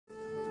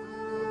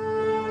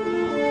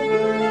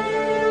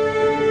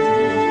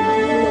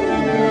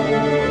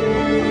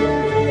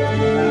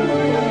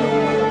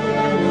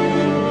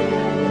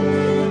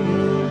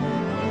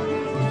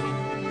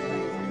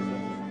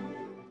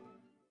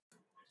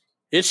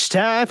It's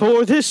time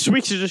for this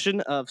week's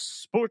edition of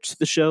Sports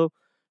the Show.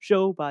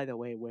 Show, by the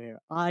way, where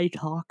I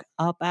talk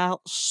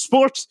about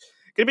sports.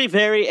 Gonna be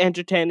very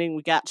entertaining.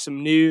 We got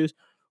some news.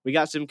 We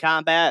got some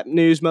combat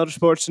news,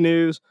 motorsports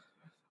news.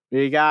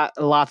 We got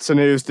lots of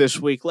news this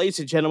week. Ladies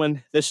and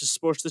gentlemen, this is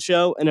Sports the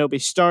Show, and it'll be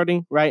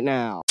starting right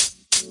now.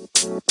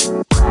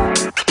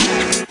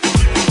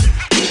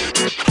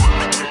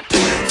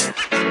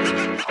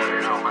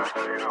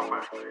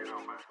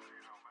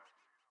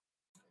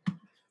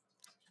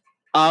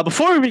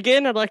 Before we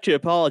begin, I'd like to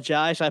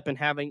apologize. I've been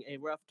having a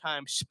rough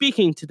time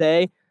speaking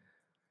today.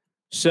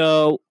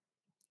 So,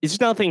 it's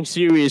nothing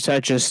serious. I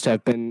just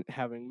have been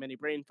having many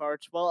brain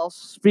farts while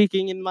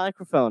speaking in the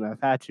microphone.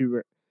 I've had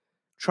to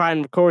try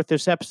and record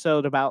this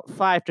episode about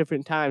 5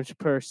 different times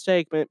per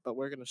segment, but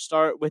we're going to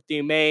start with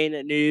the main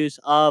news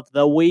of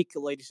the week,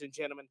 ladies and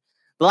gentlemen.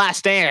 The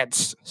Last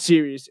Dance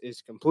series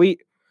is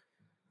complete.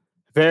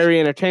 Very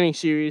entertaining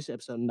series,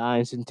 episode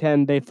 9 and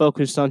 10. They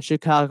focused on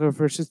Chicago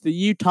versus the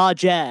Utah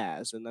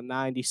Jazz in the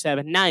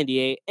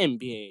 97-98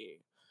 NBA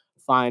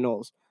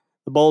Finals.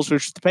 The Bulls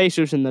versus the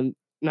Pacers in the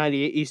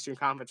 98 Eastern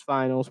Conference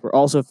Finals were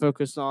also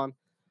focused on.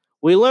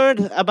 We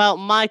learned about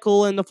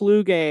Michael and the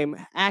flu game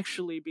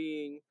actually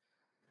being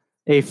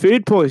a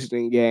food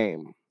poisoning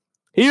game.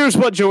 Here's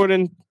what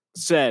Jordan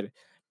said.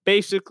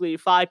 Basically,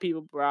 5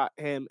 people brought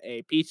him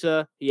a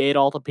pizza. He ate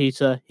all the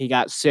pizza. He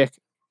got sick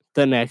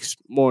the next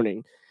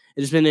morning.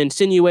 It has been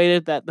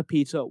insinuated that the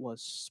pizza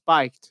was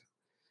spiked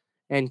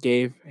and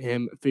gave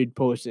him food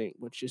poisoning,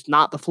 which is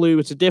not the flu.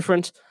 It's a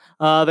difference.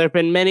 There have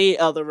been many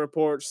other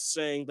reports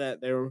saying that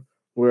there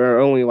were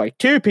only like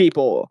 2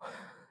 people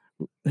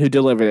who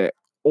delivered it,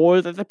 or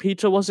that the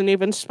pizza wasn't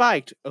even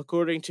spiked.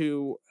 According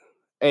to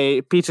a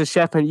pizza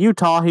chef in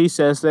Utah, he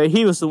says that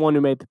he was the one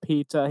who made the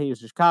pizza. He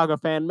was a Chicago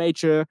fan, made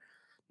sure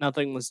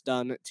nothing was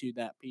done to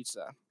that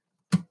pizza.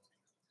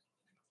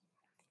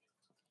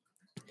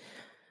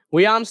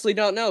 We honestly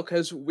don't know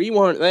because we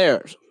weren't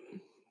there.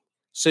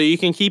 So you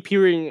can keep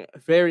hearing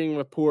varying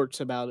reports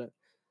about it.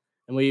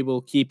 And we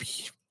will keep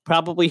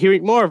probably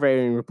hearing more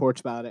varying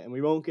reports about it. And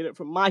we won't get it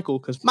from Michael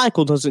because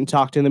Michael doesn't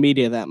talk to the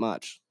media that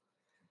much.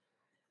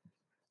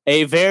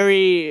 A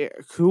very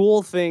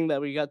cool thing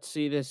that we got to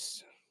see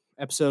this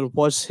episode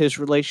was his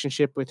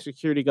relationship with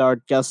security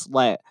guard Gus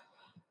Lett.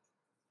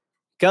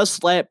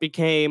 Gus Lett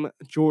became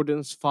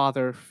Jordan's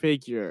father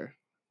figure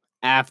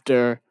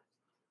after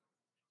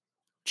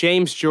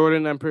James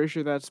Jordan, I'm pretty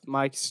sure that's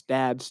Mike's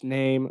dad's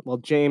name. Well,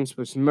 James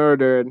was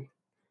murdered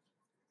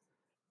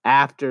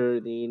after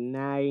the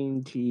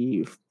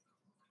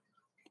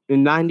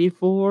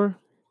 94?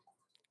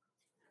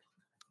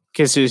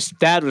 Because his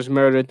dad was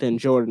murdered, then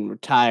Jordan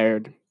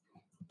retired.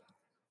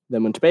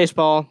 Then went to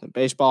baseball. Then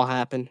baseball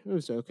happened. It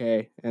was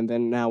okay. And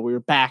then now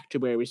we're back to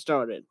where we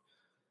started.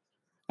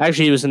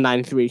 Actually, it was in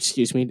 93,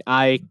 excuse me.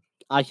 I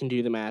can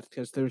do the math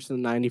because there was the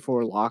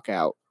 94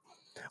 lockout.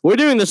 We're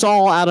doing this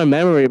all out of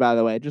memory, by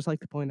the way. I'd just like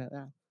to point out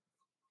that.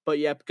 But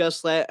yep,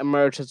 Gus Lett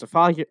emerged as a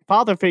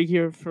father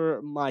figure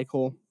for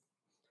Michael.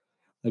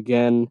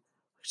 Again,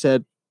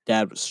 said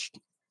dad was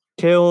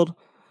killed.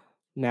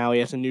 Now he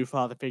has a new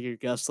father figure,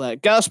 Gus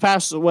Lett. Gus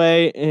passed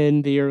away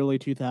in the early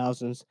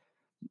 2000s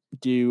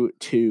due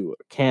to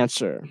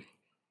cancer.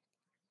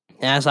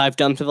 As I've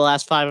done for the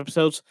last 5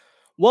 episodes,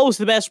 what was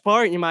the best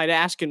part, you might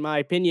ask, in my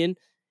opinion?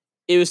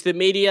 It was the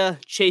media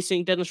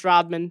chasing Dennis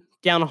Rodman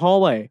down a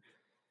hallway.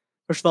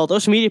 First of all,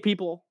 those media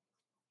people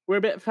were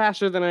a bit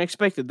faster than I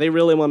expected. They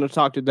really wanted to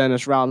talk to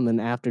Dennis Rodman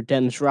after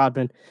Dennis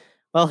Rodman,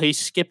 well, he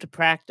skipped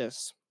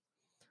practice.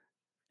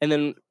 And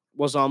then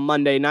was on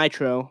Monday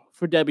Nitro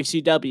for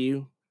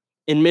WCW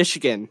in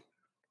Michigan.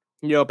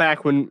 You know,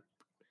 back when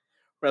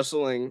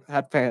wrestling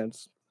had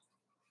fans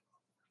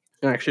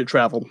and actually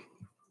traveled.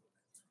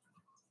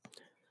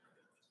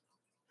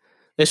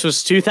 This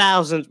was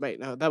 2000s. Wait,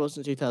 no, that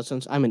wasn't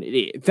 2000s. I'm an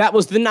idiot. That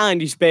was the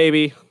 90s,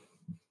 baby.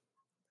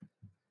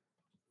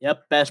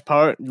 Yep, best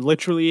part,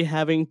 literally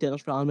having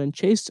Dennis Rodman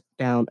chased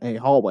down a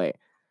hallway.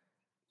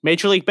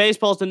 Major League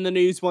Baseball's in the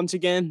news once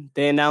again.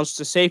 They announced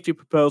a safety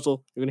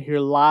proposal. You're going to hear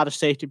a lot of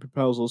safety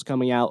proposals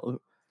coming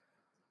out.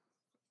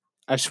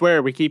 I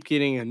swear, we keep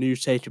getting a new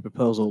safety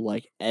proposal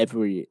like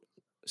every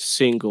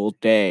single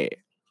day.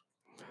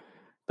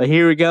 But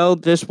here we go.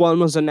 This one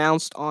was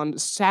announced on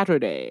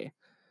Saturday,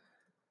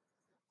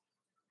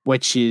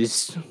 which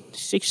is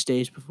 6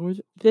 days before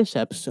this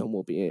episode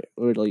will be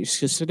released.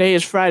 Because today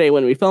is Friday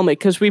when we film it.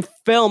 Because we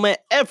film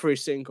it every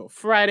single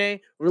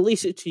Friday.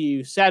 Release it to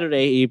you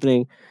Saturday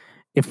evening.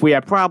 If we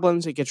have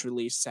problems, it gets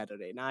released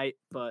Saturday night.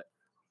 But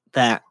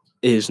that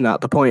is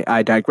not the point.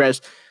 I digress.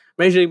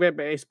 Major League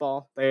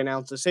Baseball, they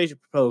announced a safety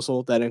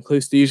proposal that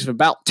includes the use of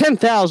about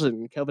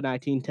 10,000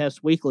 COVID-19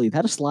 tests weekly.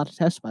 That is a lot of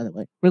tests, by the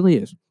way. It really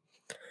is.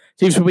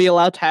 Teams will be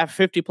allowed to have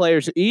 50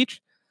 players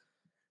each.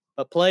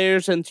 But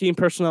players and team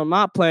personnel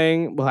not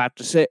playing will have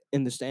to sit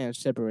in the stands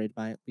separated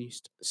by at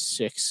least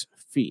 6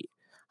 feet.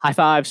 High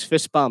fives,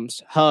 fist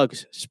bumps,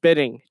 hugs,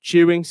 spitting,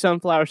 chewing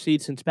sunflower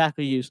seeds, and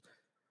tobacco use.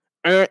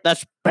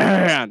 That's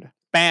banned.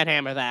 Bad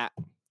hammer that.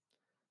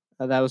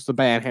 That was the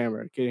band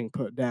hammer getting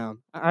put down.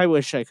 I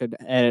wish I could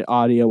edit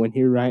audio in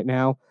here right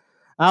now.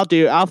 I'll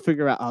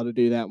figure out how to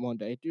do that one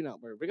day. Do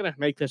not worry. We're gonna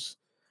make this.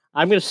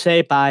 I'm gonna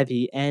say by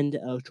the end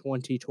of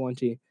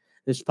 2020,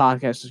 this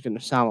podcast is gonna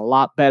sound a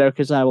lot better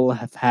because I will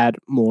have had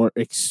more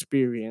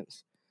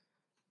experience.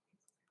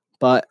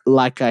 But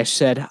like I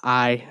said,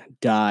 I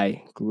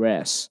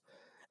digress.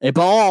 A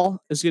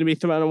ball is going to be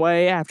thrown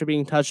away after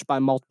being touched by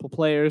multiple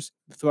players.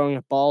 Throwing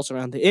of balls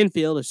around the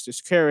infield is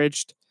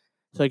discouraged.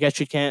 So I guess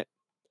you can't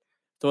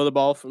throw the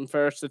ball from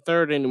first to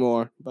third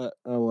anymore. But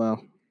oh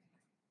well.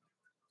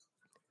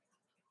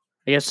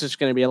 I guess there's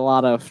going to be a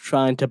lot of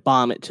trying to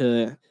bomb it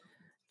to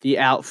the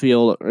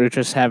outfield or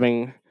just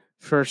having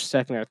first,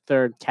 second, or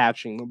third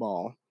catching the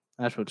ball.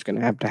 That's what's going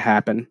to have to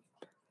happen.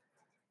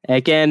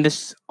 Again,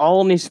 this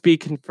all needs to be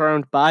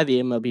confirmed by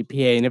the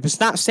MLBPA, and if it's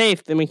not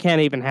safe, then we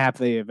can't even have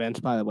the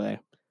event, by the way.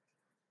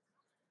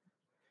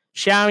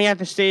 Showering in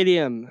the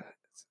stadium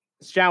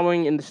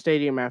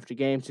after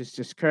games is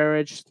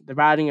discouraged. The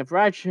riding of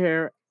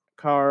rideshare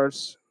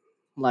cars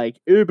like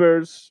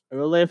Ubers or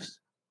Lyfts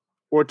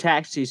or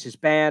taxis is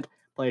banned.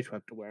 Players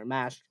have to wear a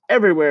mask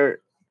everywhere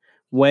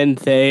when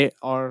they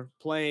are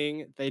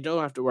playing. They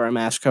don't have to wear a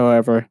mask,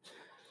 however,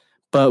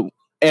 but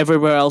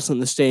everywhere else in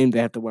the stadium, they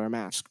have to wear a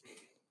mask.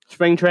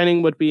 Spring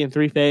training would be in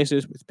 3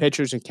 phases, with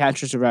pitchers and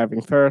catchers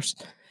arriving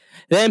first,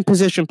 then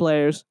position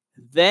players,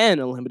 then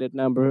a limited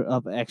number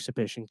of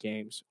exhibition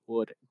games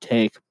would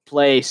take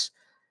place.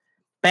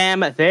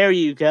 Bam, there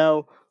you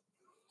go.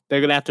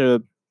 They're going to have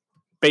to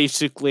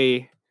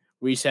basically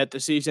reset the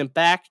season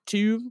back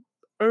to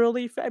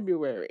early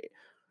February,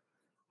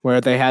 where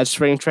they had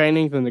spring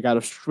training, then they got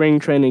a spring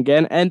training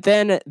again, and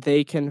then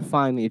they can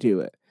finally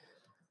do it.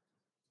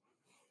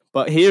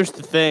 But here's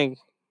the thing.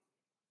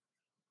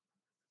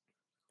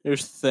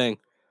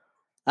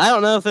 I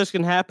don't know if this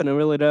can happen. I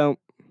really don't.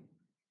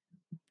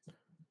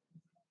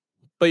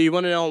 But you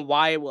want to know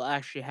why it will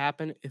actually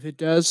happen if it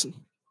does?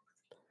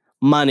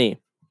 Money.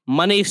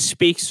 Money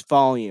speaks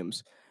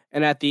volumes.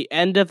 And at the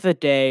end of the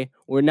day,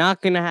 we're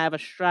not going to have a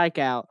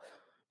strikeout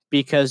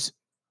because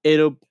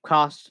it'll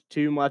cost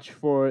too much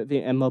for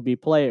the MLB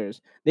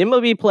players. The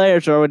MLB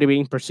players are already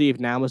being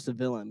perceived now as the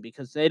villain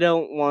because they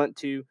don't want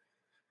to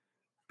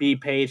be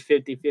paid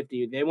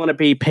 50-50. They want to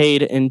be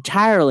paid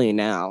entirely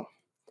now.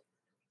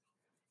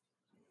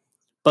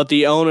 But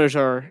the owners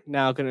are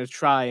now going to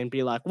try and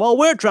be like, well,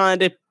 we're trying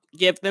to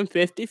give them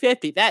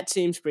 50-50. That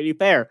seems pretty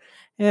fair.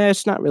 Yeah,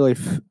 it's not really.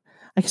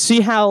 I can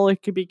see how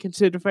it could be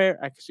considered fair.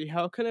 I can see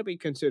how it couldn't be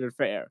considered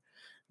fair.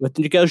 With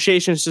the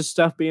negotiations and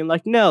stuff being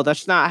like, no,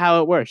 that's not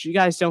how it works. You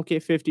guys don't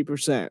get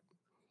 50%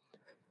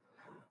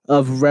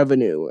 of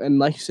revenue. And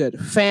like I said,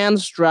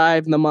 fans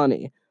drive the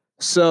money.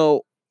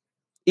 So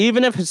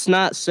even if it's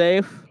not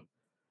safe,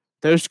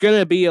 there's going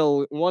to be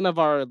one of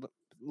our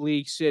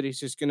league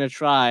cities is going to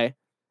try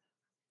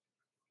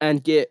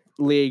and get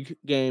league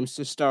games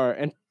to start,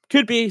 and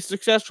could be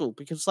successful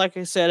because, like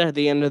I said, at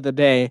the end of the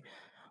day,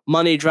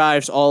 money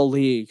drives all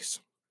leagues.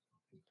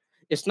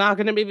 It's not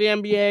going to be the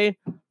NBA,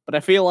 but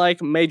I feel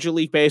like Major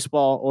League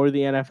Baseball or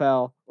the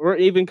NFL or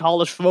even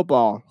college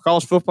football.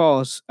 College football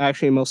is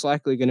actually most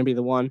likely going to be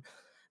the one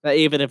that,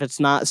 even if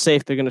it's not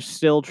safe, they're going to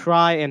still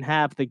try and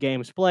have the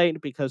games played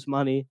because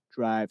money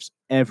drives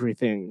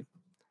everything.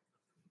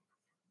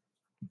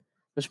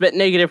 It's a bit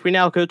negative. We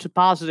now go to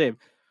positive.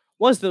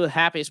 What's the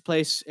happiest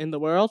place in the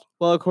world?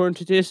 Well, according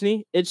to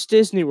Disney, it's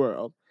Disney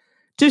World.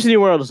 Disney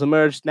World has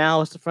emerged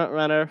now as the front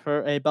runner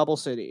for a bubble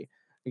city.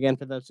 Again,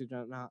 for those who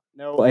do not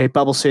know, a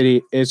bubble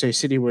city is a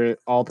city where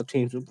all the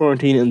teams will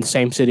quarantine in the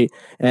same city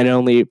and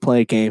only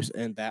play games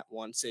in that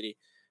one city.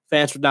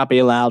 Fans would not be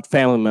allowed.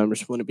 Family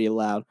members wouldn't be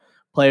allowed.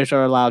 Players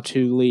are allowed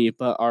to leave,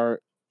 but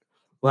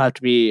will have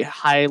to be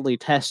highly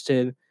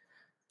tested.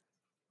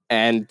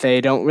 And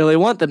they don't really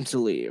want them to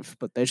leave,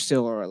 but they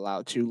still are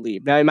allowed to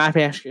leave. Now, you might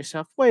be asking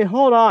yourself, wait,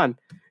 hold on.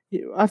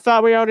 I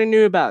thought we already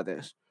knew about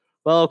this.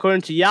 Well,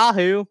 according to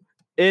Yahoo,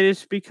 it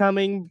is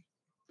becoming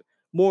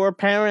more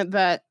apparent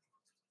that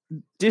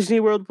Disney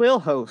World will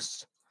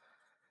host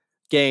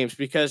games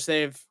because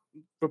they've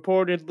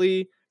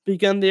reportedly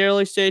begun the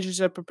early stages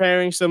of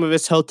preparing some of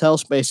its hotel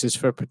spaces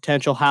for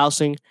potential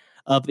housing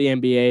of the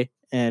NBA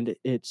and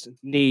its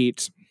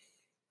needs.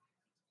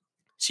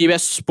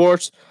 CBS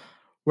Sports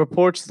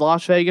reports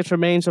Las Vegas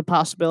remains a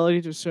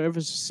possibility to serve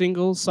as a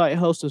single-site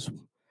host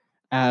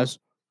as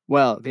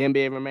well. The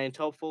NBA remains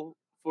hopeful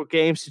for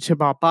games to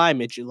tip off by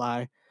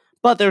mid-July,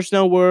 but there's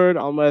no word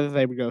on whether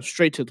they would go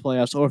straight to the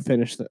playoffs or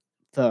finish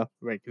the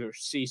regular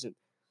season.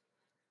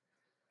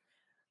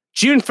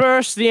 June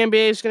 1st, the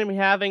NBA is going to be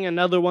having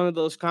another one of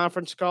those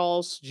conference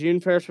calls. June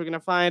 1st, we're going to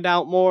find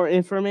out more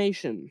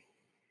information.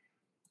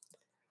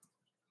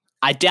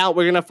 I doubt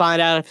we're going to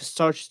find out if it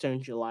starts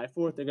on July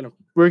 4th.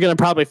 We're going to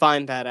probably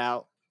find that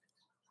out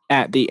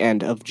at the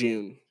end of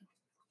June.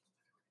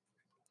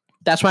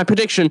 That's my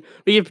prediction.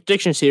 We get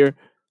predictions here.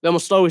 They're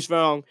almost always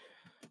wrong.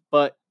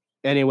 But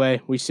anyway,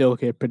 we still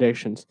get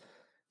predictions.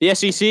 The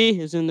SEC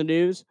is in the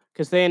news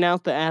because they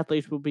announced that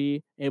athletes will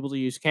be able to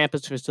use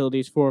campus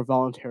facilities for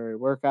voluntary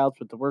workouts,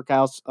 with the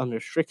workouts under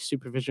strict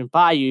supervision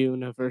by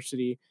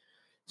university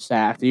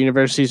staff. The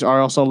universities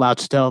are also allowed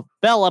to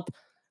develop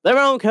their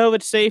own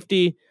COVID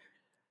safety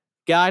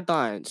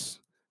guidelines.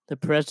 The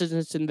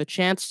presidents and the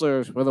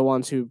chancellors were the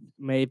ones who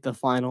made the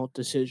final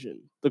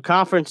decision. The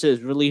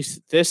conferences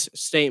released this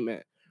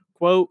statement,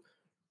 quote,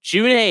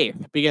 June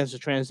 8th begins the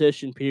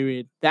transition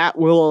period that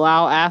will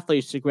allow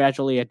athletes to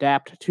gradually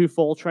adapt to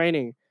full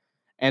training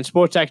and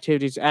sports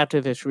activities after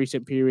this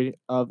recent period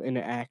of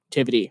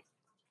inactivity.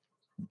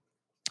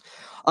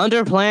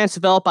 Under plans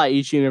developed by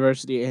each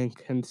university and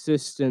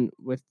consistent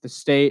with the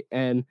state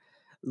and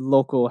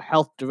local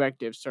health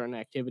directives, certain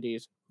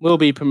activities will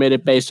be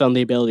permitted based on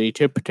the ability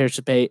to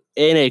participate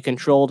in a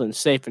controlled and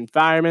safe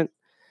environment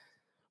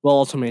while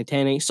also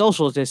maintaining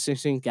social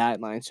distancing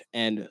guidelines.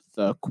 End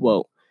the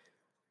quote.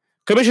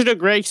 Commissioner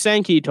Greg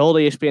Sankey told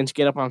ESPN to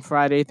Get Up on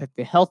Friday that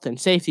the health and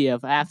safety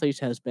of athletes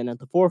has been at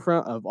the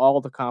forefront of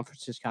all the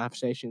conference's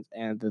conversations,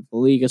 and that the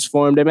league has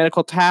formed a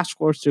medical task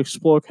force to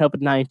explore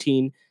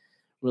COVID-19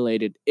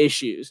 related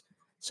issues.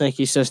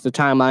 Sankey says the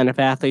timeline of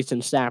athletes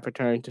and staff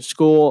returning to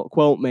school,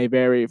 quote, may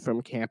vary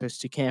from campus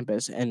to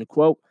campus, end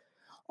quote.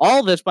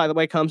 All this, by the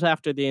way, comes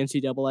after the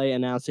NCAA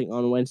announcing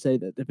on Wednesday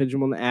that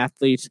Division I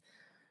athletes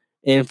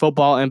in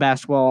football and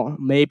basketball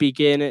may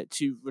begin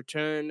to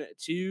return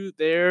to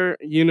their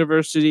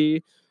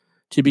university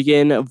to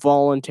begin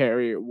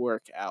voluntary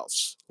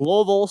workouts.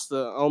 Louisville's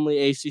the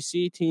only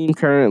ACC team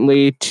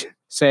currently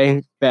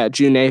saying that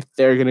June 8th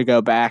they're going to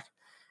go back,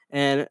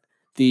 and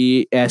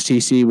the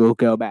SEC will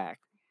go back.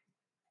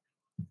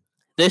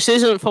 This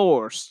isn't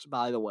forced,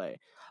 by the way.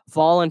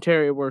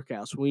 Voluntary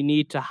workouts. We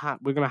need to.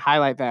 We're going to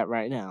highlight that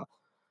right now.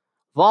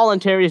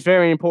 Voluntary is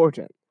very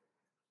important.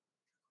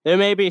 There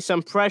may be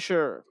some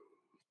pressure,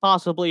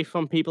 possibly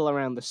from people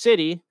around the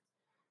city,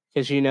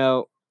 because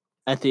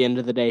at the end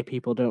of the day,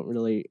 people don't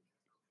really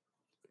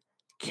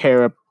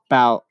care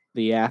about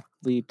the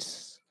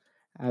athletes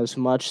as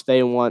much.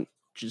 They want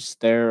just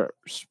their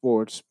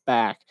sports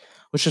back,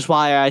 which is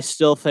why I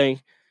still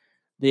think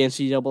the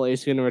NCAA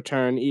is going to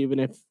return, even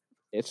if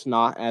it's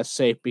not as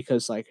safe,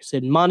 because, like I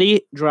said,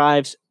 money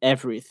drives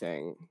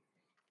everything.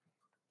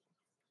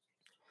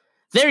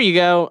 There you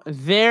go.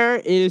 There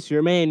is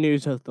your main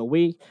news of the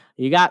week.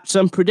 You got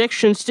some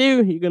predictions,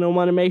 too. You're going to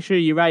want to make sure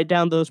you write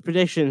down those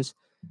predictions.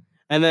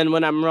 And then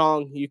when I'm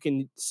wrong, you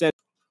can send...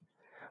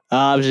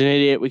 I was an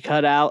idiot. We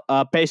cut out.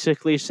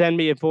 Basically, send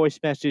me a voice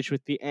message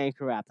with the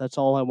Anchor app. That's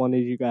all I wanted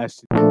you guys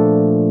to do.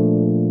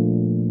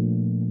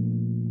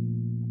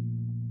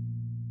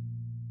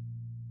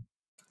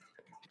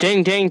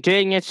 Ding, ding,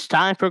 ding. It's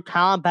time for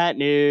combat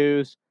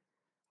news.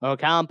 Our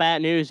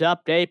combat news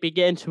update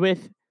begins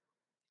with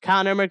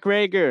Conor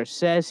McGregor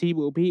says he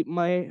will beat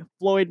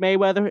Floyd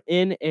Mayweather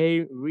in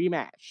a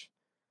rematch.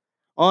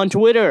 On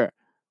Twitter,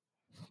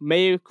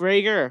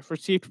 McGregor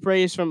received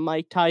praise from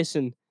Mike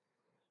Tyson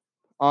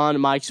on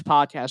Mike's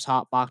podcast,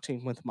 Hot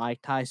Boxing with Mike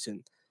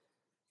Tyson.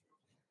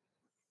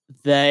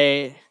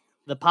 The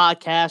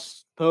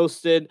podcast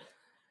posted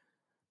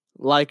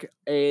like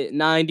a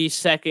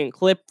 90-second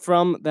clip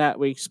from that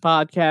week's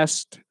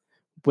podcast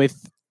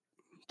with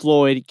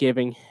Floyd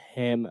giving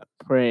him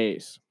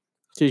praise.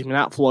 Excuse me,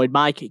 not Floyd,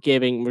 Mike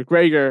giving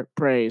McGregor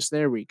praise.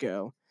 There we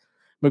go.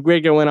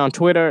 McGregor went on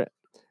Twitter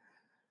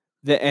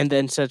and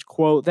then said,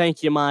 quote,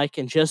 thank you, Mike,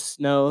 and just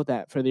know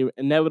that for the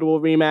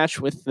inevitable rematch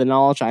with the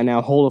knowledge I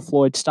now hold of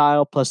Floyd's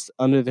style, plus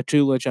under the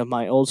tutelage of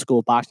my old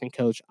school boxing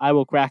coach, I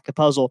will crack the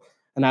puzzle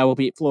and I will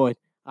beat Floyd.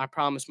 I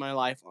promise my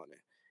life on it.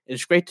 It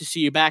is great to see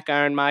you back,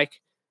 Iron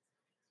Mike.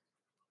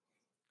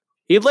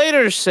 He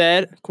later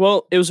said,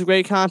 quote, it was a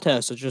great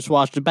contest. I just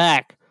watched it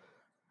back.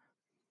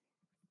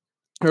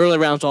 Early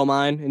rounds, all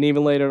mine, and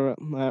even later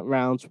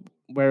rounds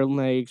where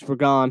legs were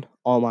gone,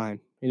 all mine.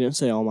 He didn't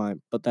say all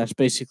mine, but that's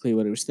basically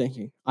what he was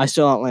thinking. I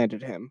still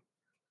outlanded him.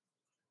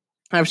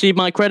 I received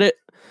my credit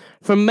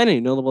from many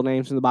notable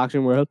names in the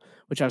boxing world,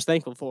 which I was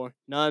thankful for.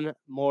 None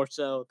more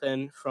so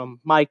than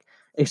from Mike,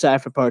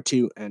 excited for part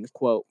 2, end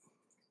quote.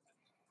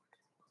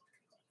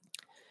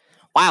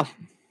 Wow.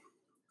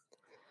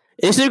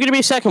 Is there going to be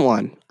a second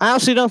one? I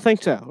honestly don't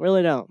think so.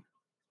 Really don't.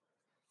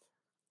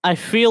 I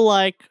feel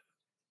like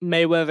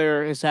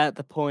Mayweather is at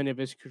the point of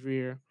his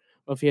career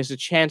where if he has a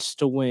chance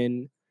to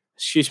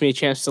a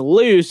chance to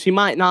lose, he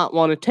might not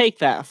want to take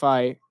that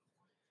fight.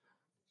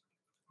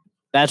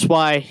 That's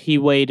why he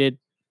waited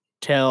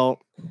till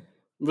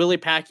really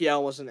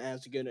Pacquiao wasn't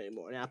as good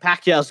anymore. Now,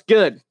 Pacquiao's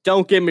good.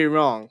 Don't get me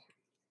wrong.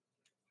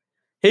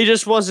 He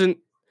just wasn't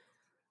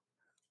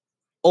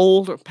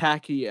old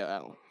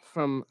Pacquiao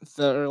from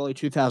the early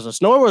 2000s.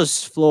 Nor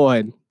was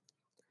Floyd.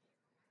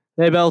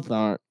 They both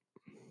aren't.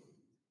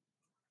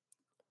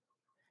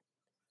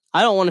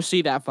 I don't want to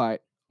see that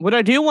fight. What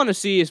I do want to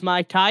see is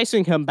Mike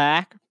Tyson come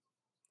back.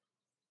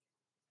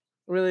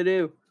 I really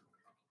do.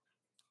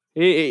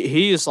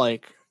 He is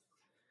like...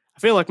 I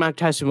feel like Mike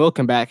Tyson will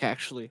come back,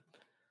 actually.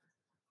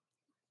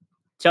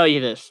 Tell you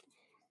this.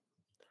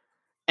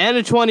 End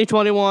of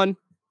 2021,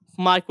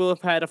 Mike will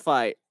have had a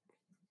fight.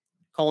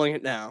 Calling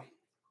it now.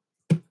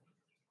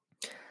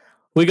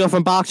 We go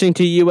from boxing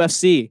to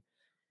UFC.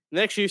 The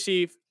next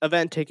UFC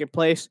event taking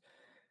place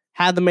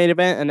had the main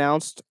event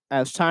announced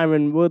as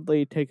Tyron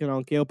Woodley taking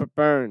on Gilbert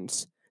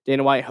Burns.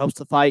 Dana White hopes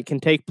the fight can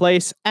take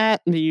place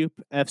at the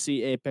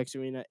UFC Apex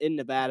Arena in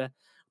Nevada.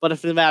 But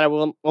if Nevada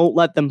won't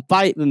let them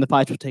fight, then the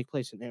fights will take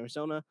place in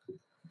Arizona.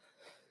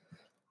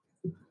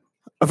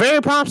 A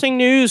very promising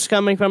news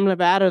coming from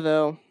Nevada,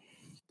 though.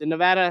 The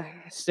Nevada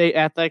State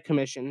Athletic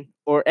Commission,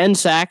 or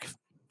NSAC,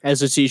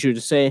 as it's easier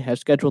to say,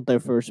 has scheduled their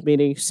first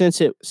meeting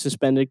since it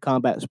suspended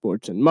combat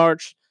sports in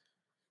March.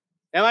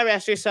 Now, you might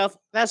ask yourself,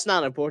 that's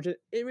not important.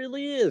 It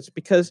really is,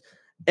 because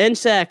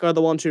NSAC are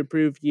the ones who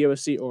approve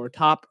UFC or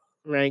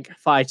top-rank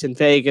fights in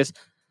Vegas.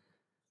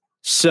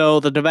 So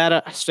the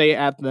Nevada State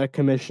Athletic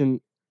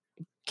Commission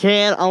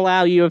can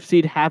allow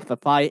UFC to have the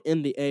fight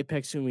in the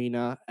Apex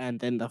Arena, and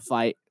then the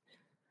fight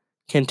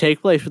can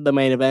take place for the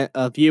main event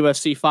of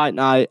UFC Fight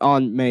Night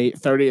on May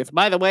 30th.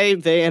 By the way,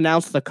 they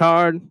announced the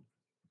card.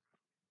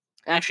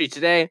 Actually,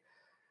 today,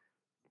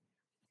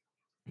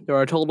 there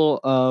are a total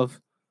of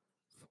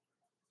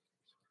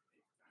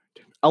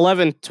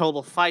 11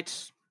 total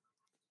fights.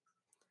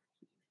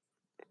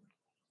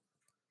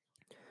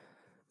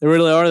 There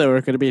really are. There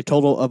are going to be a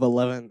total of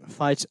 11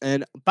 fights.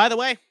 And by the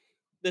way,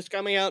 this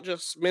coming out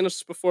just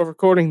minutes before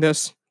recording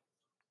this,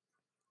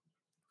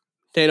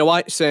 Dana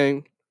White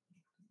saying,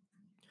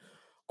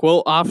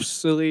 quote,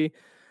 obviously,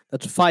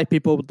 that's a fight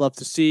people would love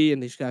to see,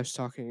 and these guys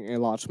talking a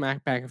lot of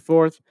smack back and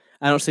forth.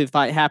 I don't see the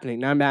fight happening.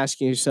 Now I'm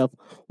asking yourself,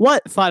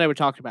 what fight are we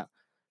talking about?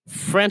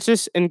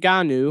 Francis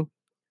Ngannou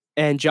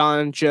and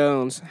John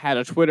Jones had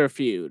a Twitter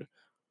feud.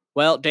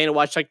 Well, Dana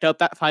White's like, nope,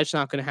 that fight's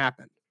not going to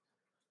happen.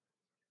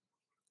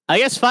 I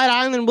guess Fight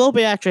Island will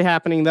be actually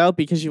happening, though,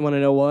 because you want to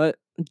know what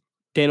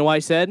Dana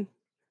White said?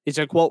 He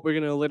said, quote, we're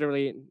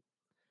literally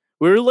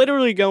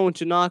going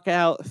to knock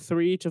out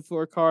 3 to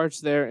 4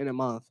 cards there in a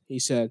month, he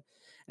said.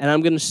 And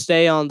I'm going to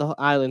stay on the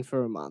island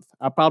for a month.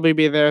 I'll probably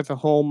be there the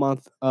whole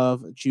month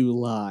of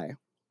July.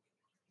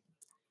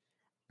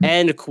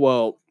 End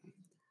quote.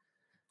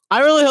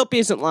 I really hope he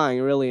isn't lying.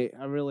 I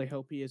really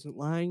hope he isn't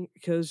lying,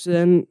 because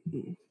then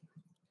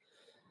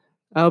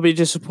I'll be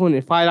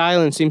disappointed. Fight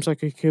Island seems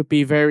like it could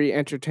be very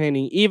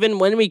entertaining. Even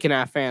when we can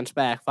have fans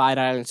back, Fight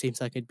Island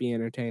seems like it'd be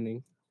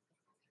entertaining.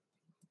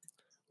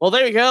 Well,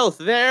 there you go.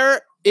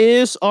 There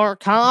is our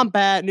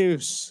combat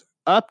news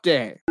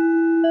update.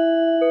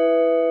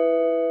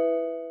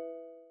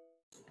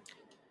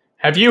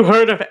 Have you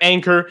heard of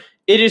Anchor?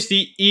 It is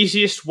the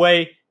easiest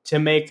way to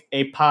make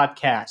a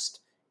podcast.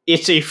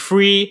 It's a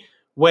free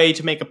way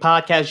to make a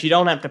podcast. You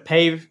don't have to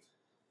pay.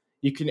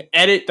 You can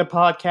edit the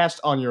podcast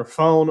on your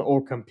phone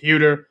or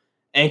computer.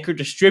 Anchor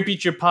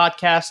distributes your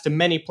podcast to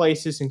many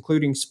places,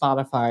 including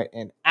Spotify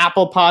and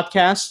Apple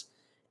Podcasts.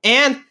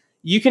 And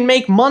you can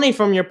make money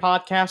from your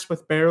podcast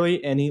with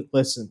barely any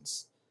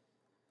listens.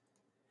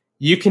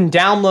 You can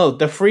download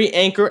the free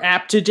Anchor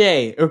app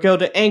today or go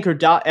to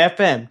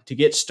anchor.fm to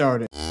get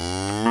started.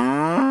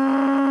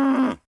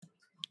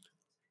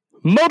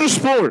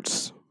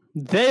 Motorsports,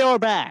 they are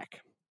back.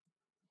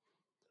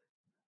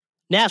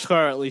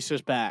 NASCAR, at least,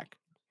 is back.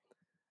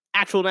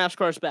 Actual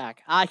NASCAR is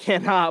back. I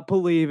cannot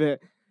believe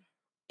it.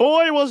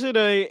 Boy, was it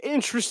an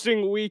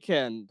interesting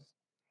weekend.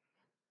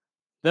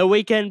 The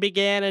weekend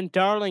began in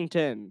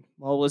Darlington.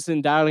 Well, it was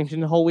in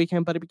Darlington the whole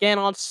weekend, but it began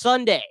on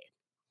Sunday.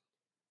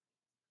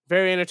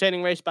 Very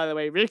entertaining race, by the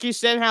way. Ricky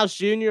Stenhouse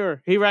Jr.,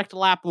 he wrecked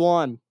lap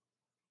 1.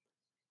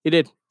 He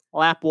did.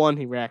 Lap 1,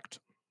 he wrecked.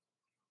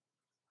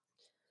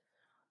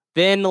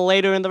 Then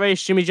later in the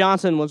race, Jimmy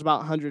Johnson was about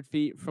 100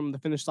 feet from the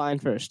finish line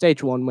for a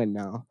Stage 1 win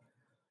now.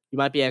 You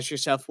might be asking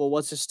yourself, well,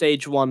 what's a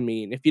Stage 1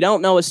 mean? If you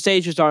don't know what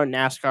stages are in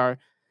NASCAR,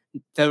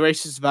 the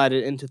race is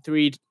divided into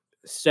 3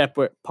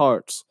 separate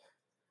parts.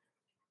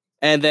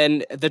 And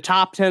then the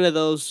top 10 of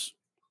those,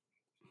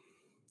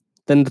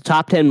 then the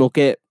top 10 will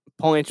get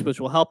points, which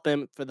will help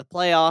them for the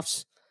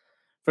playoffs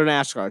for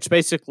NASCAR. It's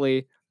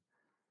basically,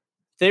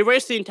 they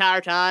race the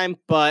entire time,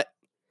 but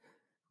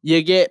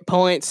you get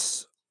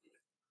points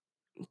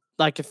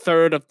like a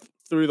third of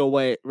through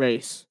the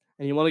race.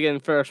 And you want to get in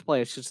first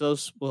place, because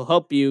those will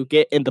help you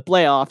get into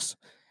playoffs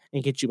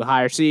and get you a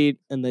higher seed,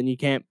 and then you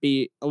can't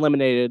be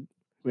eliminated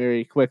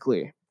very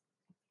quickly.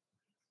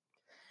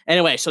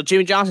 Anyway, so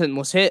Jimmy Johnson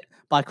was hit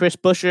by Chris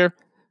Buescher,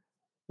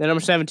 the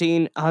number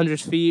 17, 100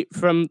 feet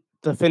from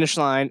the finish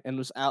line, and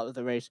was out of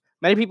the race.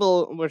 Many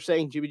people were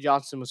saying Jimmy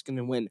Johnson was going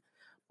to win.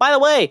 By the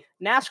way,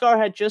 NASCAR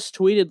had just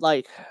tweeted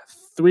like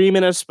 3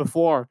 minutes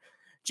before,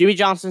 Jimmy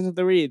Johnson's in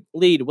the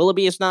lead. Will it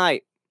be his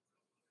night?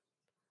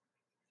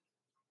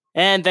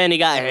 And then he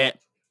got hit.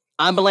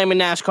 I'm blaming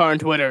NASCAR on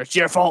Twitter. It's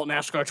your fault,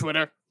 NASCAR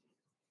Twitter.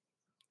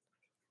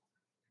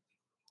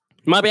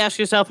 You might be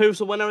asking yourself, who's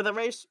the winner of the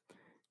race?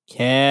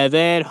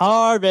 Kevin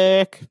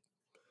Harvick.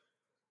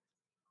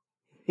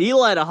 He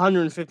led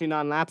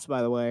 159 laps,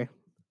 by the way.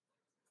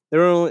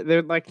 There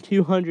were like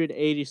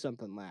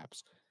 280-something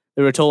laps.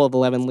 There were a total of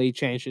 11 lead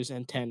changes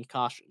and 10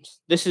 cautions.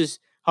 This is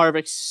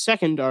Harvick's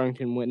second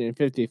Darlington win and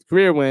 50th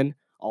career win,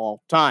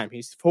 all time.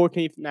 He's the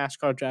 14th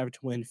NASCAR driver to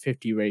win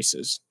 50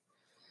 races.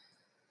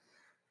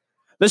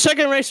 The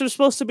second race was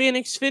supposed to be an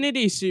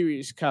Xfinity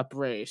Series Cup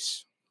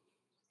race.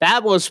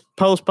 That was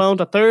postponed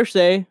to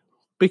Thursday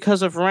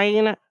because of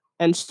rain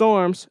and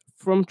storms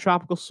from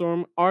Tropical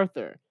Storm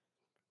Arthur.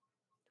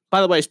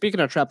 By the way, speaking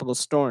of tropical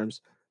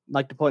storms, I'd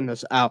like to point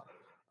this out.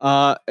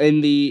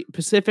 In the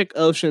Pacific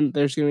Ocean,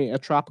 there's going to be a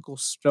tropical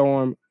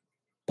storm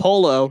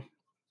Polo,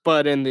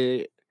 but in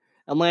the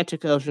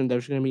Atlantic Ocean,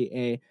 there's going to be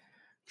a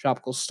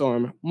tropical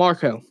storm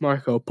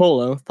Marco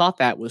Polo. Thought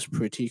that was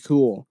pretty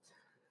cool.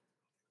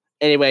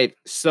 Anyway,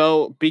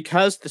 so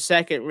because the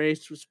second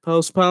race was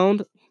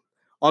postponed,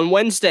 on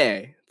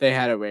Wednesday they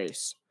had a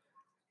race,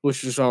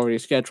 which was already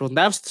scheduled.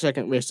 That was the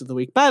second race of the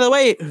week. By the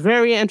way,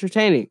 very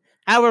entertaining.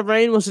 However,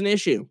 rain was an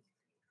issue.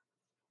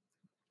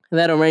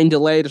 They had a rain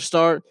delay to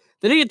start.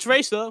 They didn't get to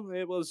race, though.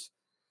 It was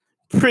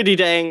pretty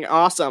dang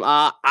awesome.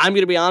 I'm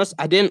going to be honest,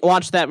 I didn't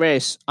watch that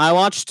race. I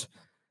watched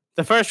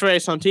the first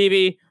race on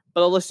TV,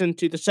 but I listened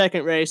to the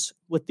second race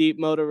with the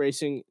Motor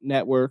Racing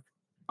Network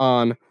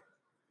on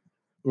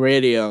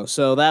radio.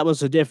 So that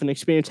was a different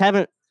experience.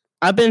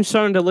 I've been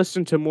starting to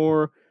listen to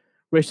more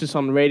races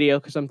on the radio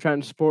because I'm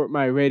trying to support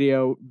my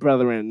radio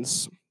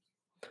brethrens.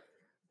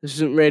 This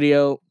isn't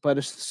radio, but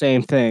it's the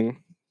same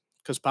thing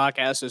because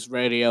podcast is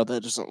radio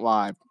that isn't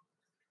live.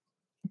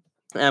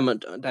 I'm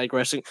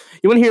digressing.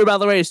 You want to hear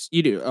about the race?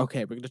 You do.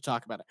 Okay, we're going to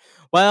talk about it.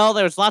 Well,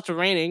 there was lots of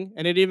raining,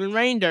 and it even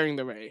rained during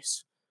the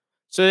race.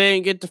 So they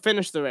didn't get to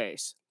finish the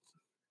race.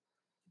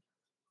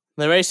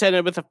 The race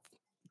ended with a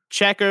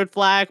checkered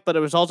flag, but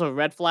it was also a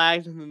red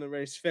flag, and then the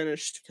race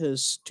finished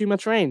because too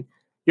much rain.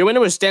 Your winner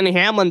was Denny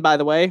Hamlin, by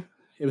the way.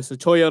 It was the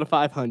Toyota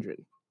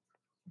 500.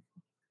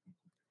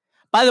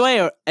 By the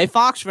way, a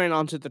fox ran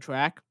onto the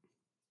track.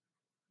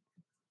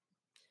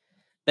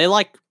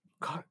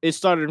 It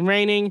started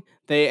raining,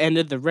 they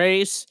ended the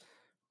race,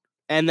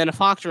 and then a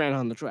fox ran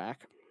on the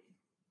track.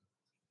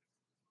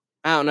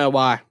 I don't know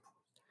why.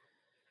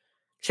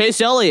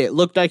 Chase Elliott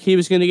looked like he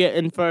was going to get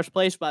in first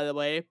place, by the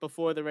way,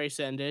 before the race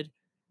ended.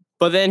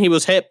 But then he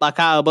was hit by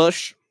Kyle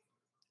Busch.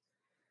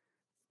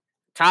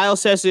 Kyle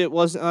says it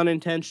was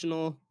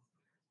unintentional.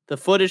 The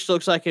footage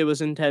looks like it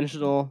was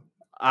intentional.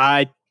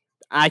 I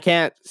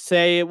can't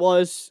say it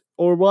was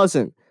or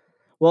wasn't.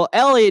 Well,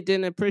 Elliott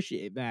didn't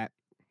appreciate that.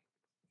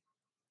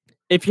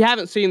 If you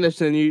haven't seen this,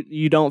 then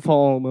you don't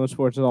follow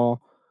motorsports at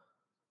all.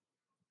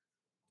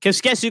 Because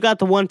guess who got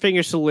the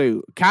one-finger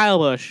salute? Kyle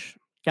Busch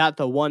got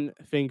the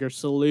one-finger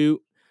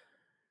salute.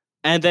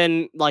 And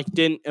then,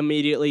 didn't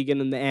immediately get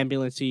in the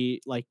ambulance.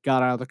 He,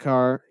 got out of the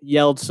car,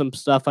 yelled some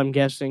stuff, I'm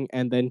guessing,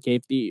 and then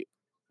gave the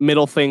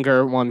middle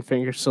finger,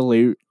 one-finger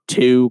salute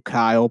to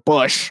Kyle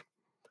Busch.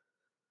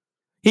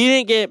 He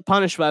didn't get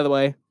punished, by the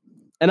way.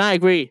 And I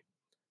agree.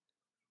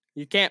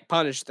 You can't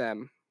punish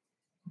them.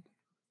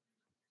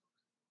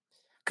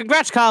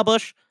 Congrats, Kyle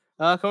Busch.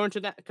 According to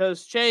that,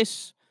 because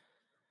Chase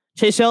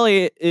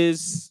Elliott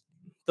is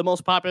the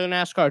most popular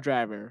NASCAR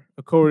driver,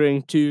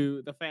 according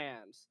to the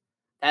fans.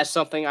 That's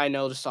something I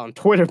noticed on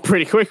Twitter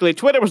pretty quickly.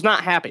 Twitter was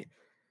not happy.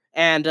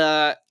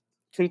 And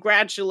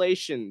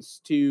congratulations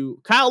to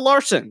Kyle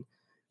Larson.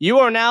 You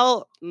are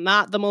now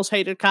not the most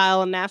hated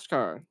Kyle in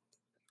NASCAR.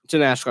 To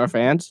NASCAR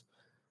fans.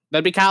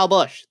 That'd be Kyle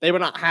Busch. They were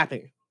not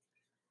happy.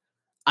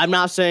 I'm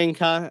not saying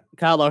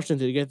Kyle Larson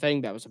did a good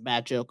thing. That was a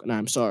bad joke, and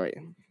I'm sorry.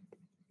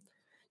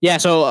 Yeah,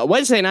 so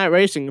Wednesday Night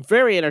Racing,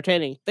 very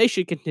entertaining. They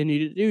should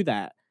continue to do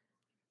that.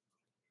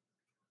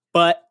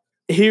 But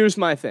here's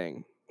my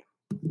thing.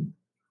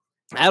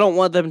 I don't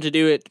want them to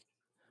do it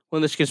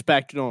when this gets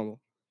back to normal.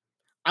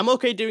 I'm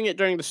okay doing it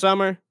during the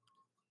summer.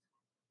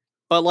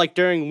 But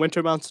during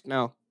winter months,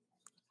 no.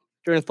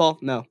 During the fall,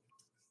 no.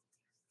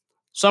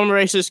 Summer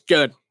races,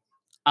 good.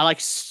 I like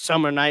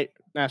summer night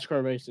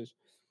NASCAR races.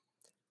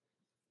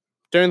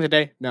 During the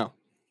day, no.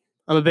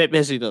 I'm a bit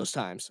busy those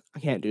times. I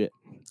can't do it.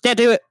 Can't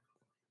do it.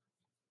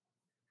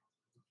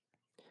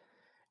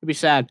 It'd be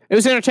sad. It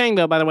was entertaining,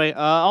 though, by the way.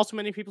 Also,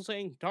 many people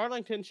saying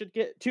Darlington should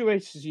get 2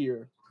 races a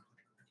year.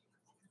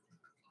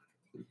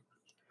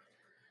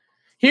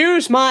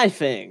 Here's my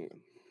thing.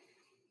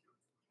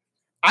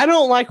 I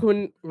don't like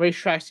when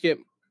racetracks get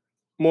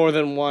more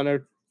than 1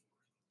 or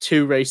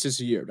 2 races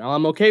a year. Now,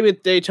 I'm okay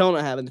with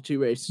Daytona having the 2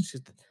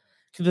 races.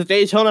 Because the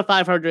Daytona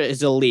 500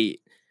 is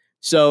elite.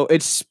 So,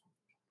 it's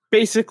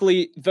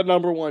basically the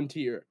number 1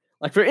 tier.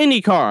 For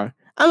IndyCar,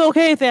 I'm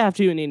okay if they have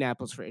 2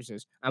 Indianapolis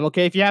races. I'm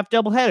okay if you have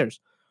double headers.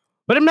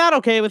 But I'm not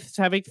okay with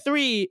having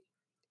 3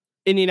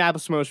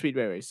 Indianapolis Motor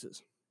Speedway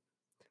races.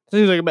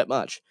 Seems like a bit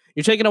much.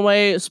 You're taking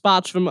away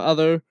spots from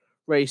other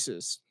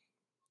races.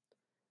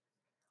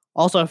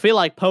 Also, I feel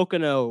like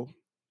Pocono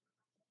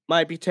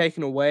might be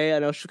taken away. I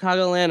know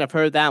Chicagoland, I've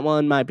heard that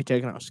one might be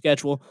taken off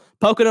schedule.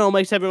 Pocono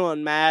makes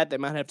everyone mad. They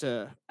might have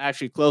to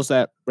actually close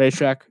that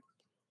racetrack.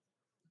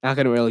 Not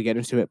going to really get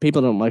into it.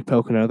 People don't like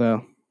Pocono,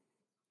 though.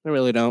 They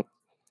really don't.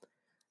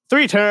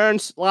 3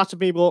 turns. Lots of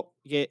people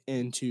get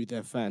into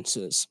the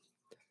fences.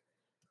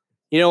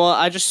 You know what?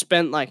 I just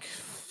spent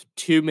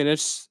 2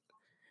 minutes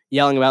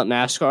yelling about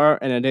NASCAR,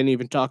 and I didn't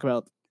even talk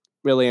about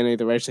really any of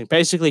the racing.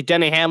 Basically,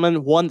 Denny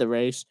Hamlin won the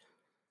race.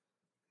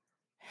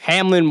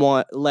 Hamlin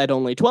led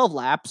only 12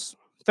 laps.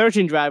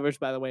 13 drivers,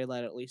 by the way,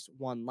 led at least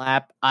one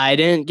lap. I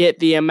didn't get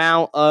the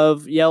amount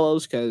of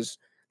yellows because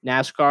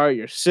NASCAR,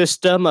 your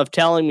system of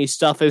telling me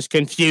stuff is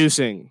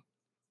confusing.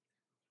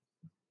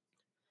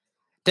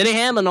 Denny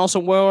Hamlin also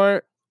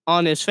wore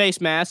on his face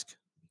mask,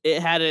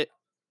 it had a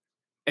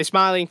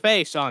smiling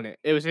face on it.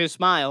 It was his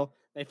smile.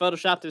 They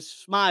photoshopped his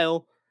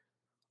smile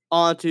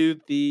onto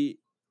the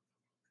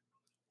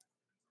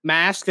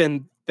mask,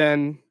 and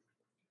then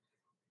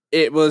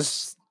it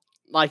was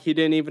like he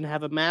didn't even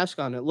have a mask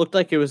on. It looked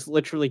like it was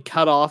literally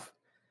cut off,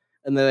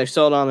 and then they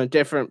sewed on a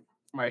different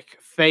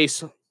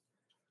face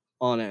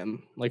on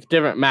him, like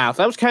different mouth.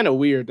 That was kind of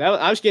weird.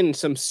 I was getting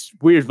some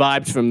weird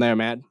vibes from there,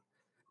 man.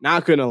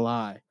 Not gonna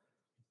lie.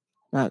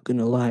 Not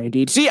gonna lie,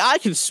 indeed. See, I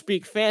can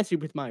speak fancy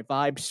with my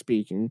vibe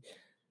speaking.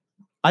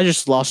 I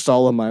just lost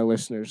all of my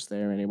listeners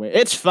there anyway.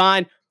 It's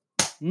fine.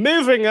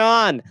 Moving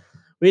on.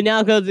 We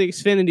now go to the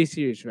Xfinity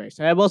Series race.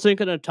 I wasn't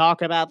going to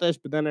talk about this,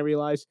 but then I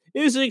realized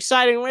it was an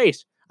exciting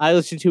race. I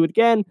listened to it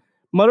again.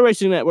 Motor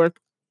Racing Network.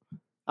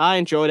 I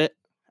enjoyed it.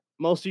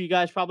 Most of you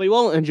guys probably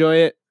won't enjoy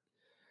it,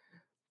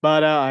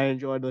 but I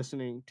enjoyed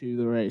listening to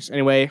the race.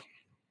 Anyway,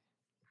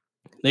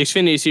 the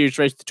Xfinity Series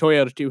race, the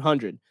Toyota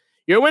 200.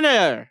 Your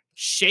winner,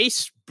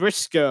 Chase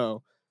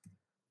Briscoe.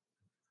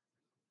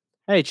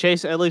 Hey,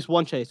 Chase, at least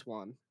one Chase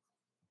won.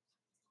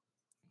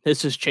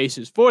 This is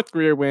Chase's fourth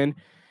career win,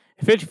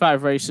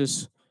 55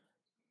 races.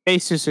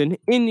 Chase is an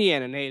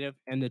Indiana native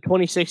and the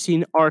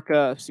 2016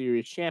 ARCA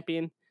Series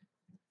champion.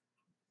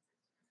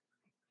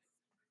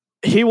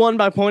 He won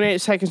by 0.8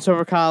 seconds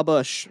over Kyle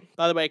Busch.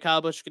 By the way,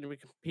 Kyle Busch is going to be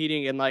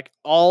competing in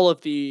all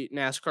of the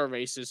NASCAR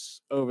races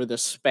over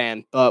this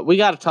span, but we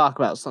got to talk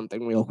about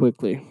something real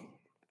quickly.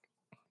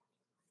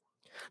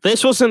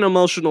 This was an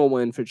emotional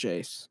win for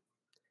Chase.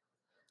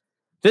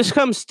 This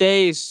comes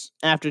days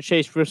after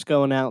Chase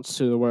Briscoe announced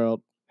to the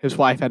world his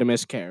wife had a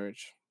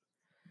miscarriage.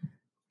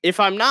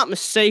 If I'm not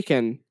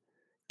mistaken,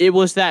 it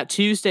was that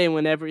Tuesday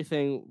when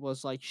everything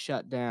was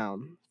shut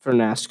down for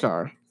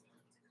NASCAR.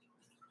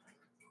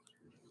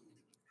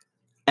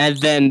 And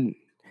then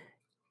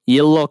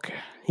you look,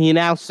 he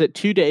announced it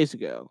 2 days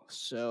ago.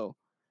 So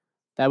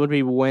that would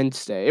be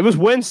Wednesday. It was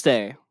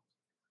Wednesday.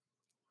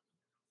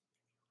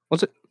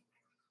 Was it?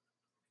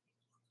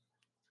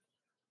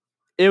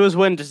 It was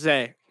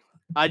Wednesday.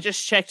 I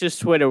just checked his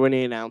Twitter when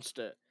he announced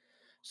it.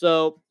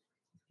 So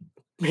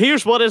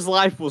here's what his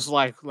life was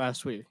like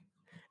last week.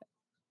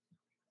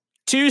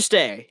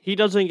 Tuesday, he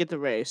doesn't get the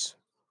race.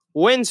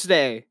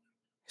 Wednesday,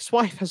 his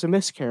wife has a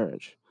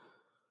miscarriage.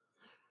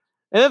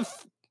 And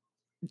if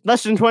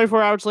less than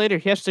 24 hours later,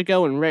 he has to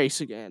go and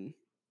race again.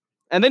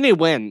 And then he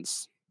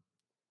wins.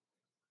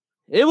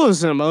 It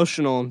was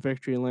emotional in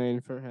victory lane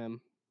for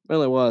him. It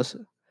really was.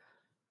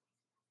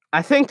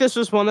 I think this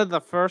was one of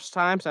the first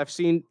times I've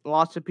seen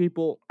lots of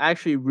people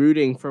actually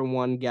rooting for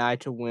one guy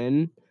to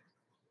win.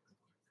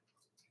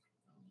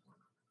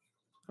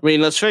 I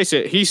mean, let's face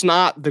it, he's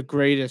not the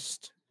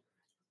greatest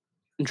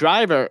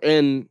driver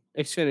in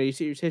Xfinity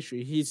Series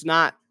history. He's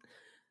not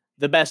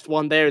the best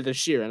one there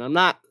this year, and I'm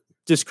not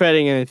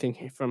discrediting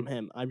anything from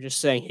him. I'm just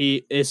saying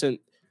he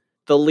isn't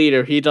the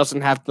leader. He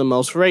doesn't have the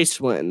most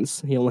race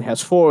wins. He only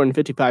has 4 and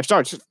 55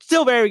 starts.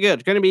 Still very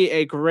good. Going to be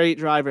a great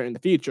driver in the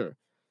future.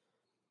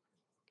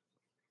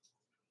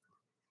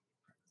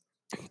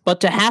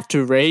 But to have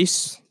to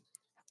race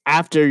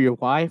after your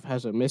wife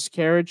has a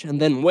miscarriage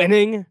and then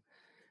winning,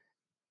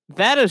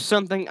 that is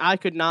something I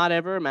could not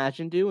ever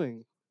imagine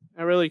doing.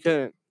 I really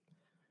couldn't.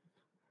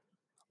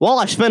 Well,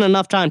 I spent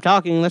enough time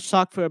talking. Let's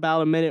talk for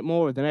about a minute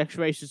more. The next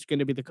race is going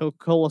to be the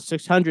Coca-Cola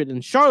 600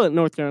 in Charlotte,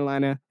 North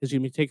Carolina. It's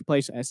going to be taking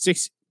place at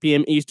 6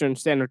 p.m. Eastern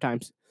Standard Time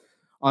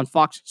on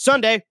Fox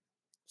Sunday.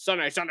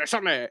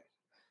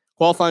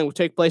 Qualifying will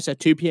take place at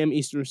 2 p.m.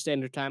 Eastern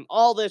Standard Time.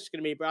 All this is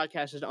going to be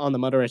broadcasted on the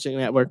Motor Racing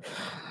Network.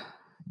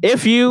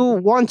 If you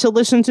want to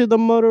listen to the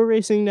Motor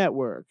Racing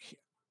Network,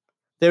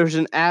 there's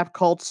an app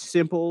called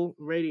Simple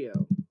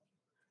Radio.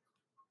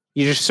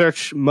 You just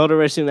search Motor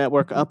Racing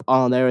Network up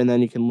on there, and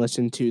then you can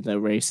listen to the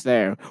race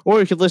there. Or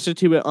you can listen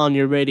to it on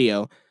your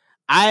radio.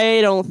 I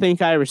don't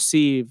think I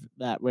received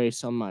that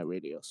race on my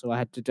radio, so I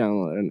had to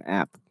download an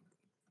app.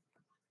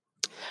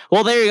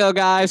 Well, there you go,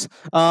 guys.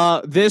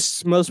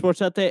 This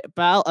Motorsports Update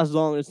about as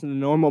long as the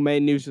normal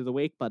main news of the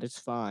week, but it's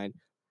fine.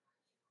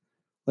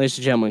 Ladies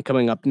and gentlemen,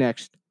 coming up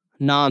next,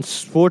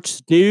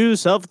 non-sports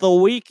news of the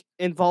week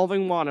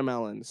involving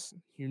watermelons.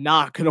 You're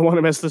not going to want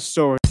to miss this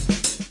story.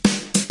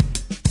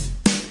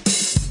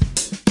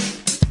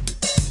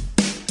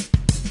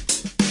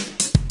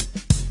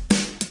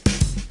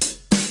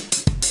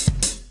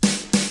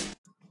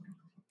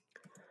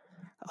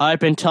 I've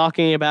been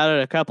talking about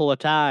it a couple of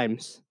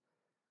times.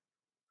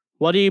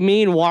 What do you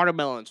mean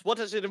watermelons? What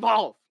does it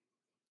involve?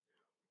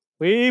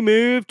 We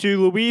move to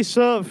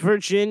Louisa,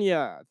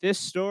 Virginia. This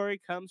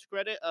story comes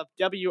credit of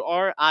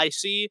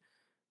WRIC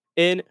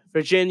in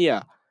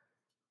Virginia.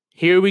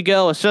 Here we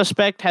go. A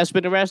suspect has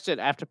been arrested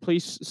after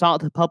police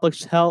sought the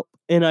public's help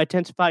in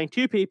identifying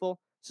 2 people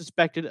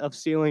suspected of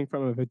stealing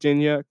from a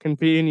Virginia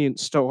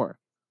convenience store.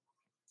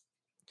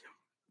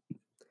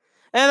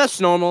 And that's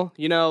normal.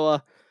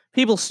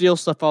 People steal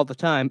stuff all the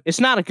time. It's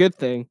not a good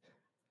thing,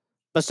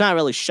 but it's not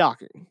really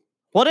shocking.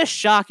 What is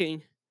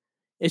shocking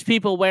is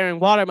people wearing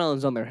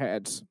watermelons on their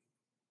heads.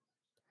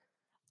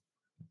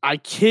 I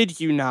kid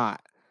you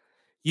not.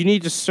 You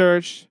need to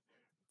search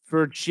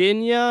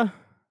Virginia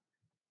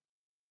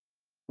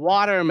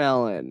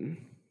watermelon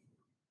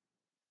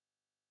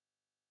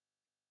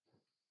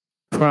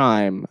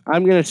crime.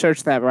 I'm going to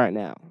search that right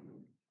now.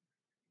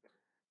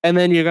 And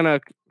then you're going to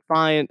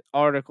find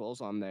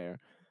articles on there.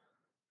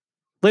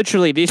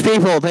 Literally, these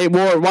people, they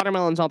wore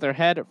watermelons on their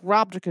head,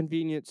 robbed a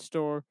convenience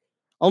store.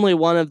 Only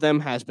one of them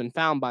has been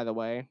found, by the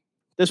way.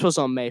 This was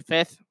on May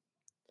 5th.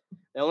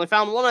 They only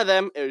found one of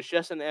them. It was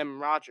Justin M.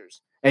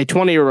 Rogers, a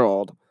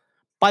 20-year-old.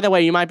 By the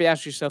way, you might be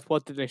asking yourself,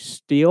 what did they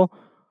steal?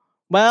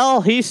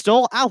 Well, he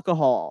stole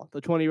alcohol.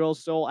 The 20-year-old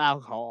stole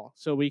alcohol.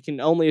 So we can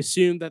only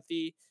assume that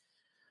the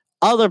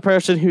other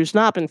person who's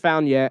not been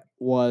found yet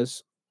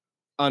was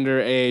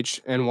underage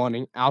and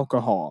wanting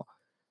alcohol.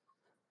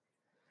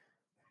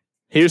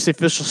 Here's the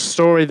official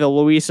story. The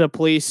Louisa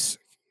Police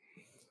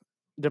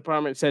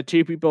Department said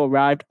 2 people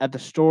arrived at the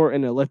store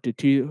in a lifted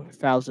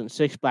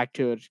 2006 black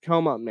Toyota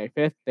Tacoma on May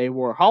 5th. They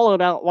wore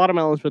hollowed-out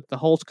watermelons with the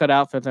holes cut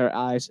out for their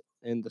eyes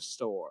in the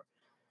store.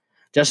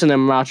 Justin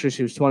M. Rogers,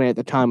 who was 20 at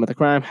the time of the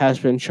crime, has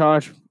been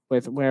charged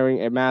with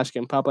wearing a mask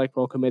in public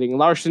while committing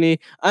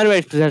larceny,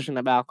 underage possession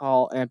of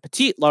alcohol, and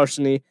petite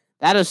larceny.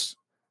 That is,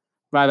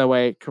 by the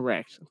way,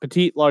 correct.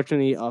 Petite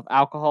larceny of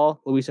alcohol.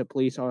 Louisa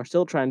police are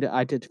still trying to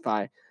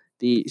identify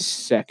the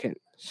second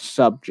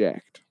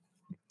suspect.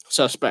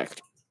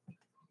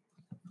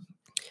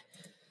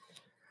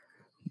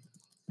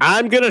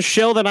 I'm going to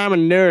show that I'm a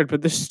nerd,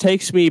 but this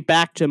takes me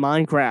back to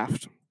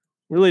Minecraft. It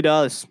really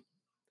does.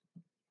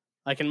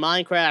 Like in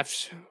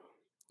Minecraft,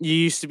 you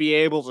used to be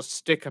able to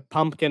stick a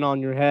pumpkin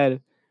on your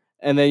head,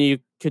 and then you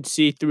could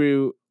see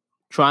through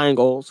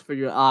triangles for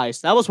your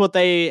eyes. That was what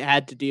they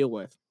had to deal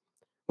with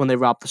when they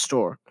robbed the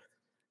store.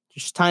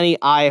 Just tiny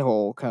eye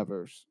hole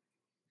covers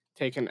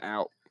taken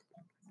out.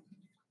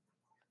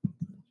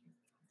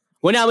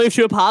 We now move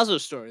to a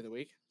positive story of the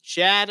week.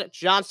 Chad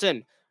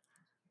Johnson,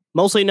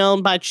 mostly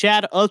known by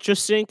Chad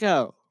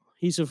Ochocinco.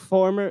 He's a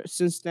former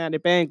Cincinnati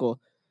Bengal.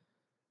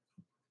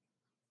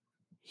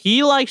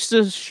 He likes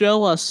to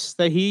show us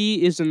that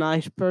he is a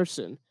nice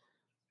person.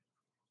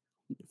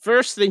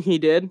 First thing he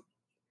did,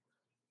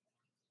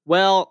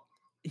 well,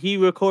 he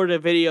recorded a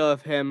video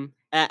of him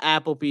at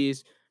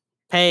Applebee's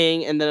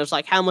paying, and then it was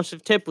like, how much of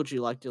a tip would you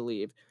like to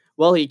leave?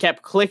 Well, he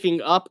kept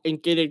clicking up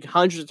and getting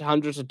hundreds and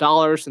hundreds of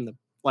dollars, and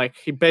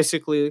he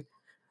basically,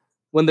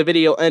 when the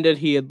video ended,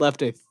 he had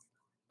left a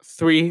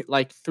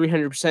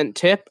 300%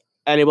 tip,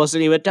 and it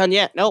wasn't even done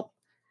yet. Nope.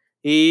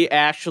 He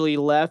actually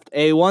left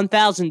a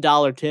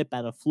 $1,000 tip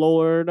at a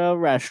Florida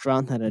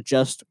restaurant that had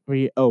just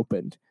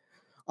reopened.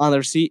 On the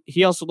receipt,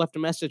 he also left a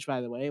message, by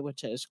the way,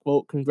 which says,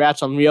 quote,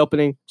 "Congrats on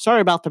reopening.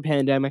 Sorry about the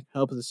pandemic.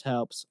 Hope this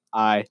helps.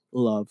 I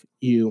love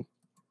you."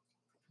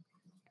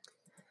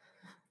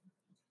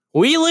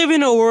 We live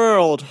in a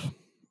world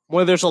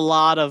where there's a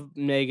lot of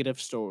negative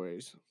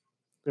stories.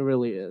 There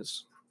really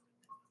is.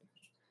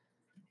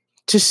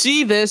 To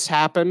see this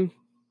happen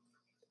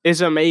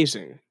is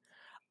amazing.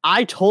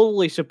 I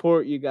totally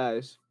support you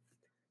guys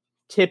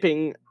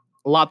tipping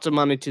lots of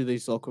money to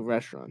these local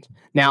restaurants.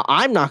 Now,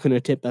 I'm not going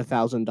to tip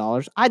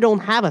 $1,000. I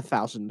don't have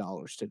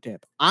 $1,000 to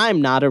tip. I'm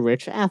not a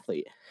rich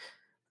athlete.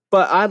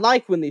 But I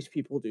like when these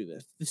people do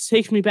this. This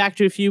takes me back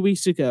to a few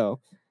weeks ago.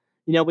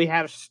 We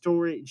had a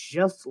story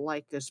just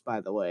like this,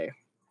 by the way.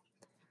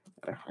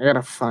 I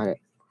gotta find it.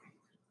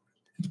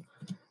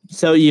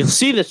 So you'll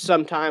see this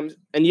sometimes,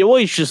 and you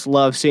always just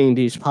love seeing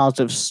these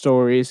positive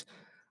stories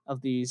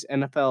of these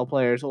NFL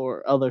players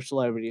or other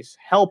celebrities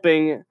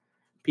helping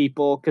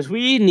people, because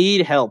we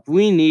need help.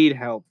 We need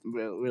help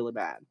really, really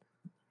bad.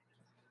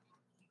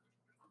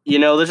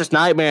 There's this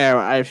nightmare.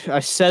 I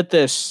said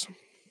this.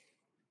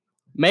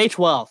 May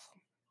 12th.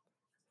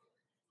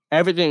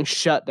 Everything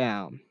shut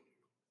down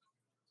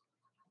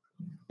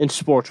in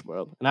sports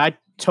world. And I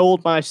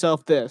told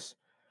myself this.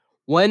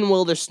 When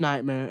will this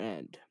nightmare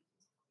end?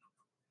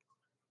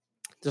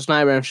 This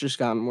nightmare has just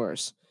gotten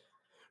worse.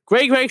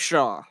 Greg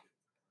Rakestraw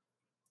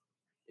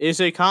is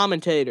a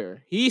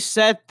commentator. He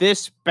said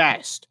this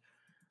best.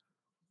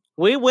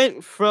 We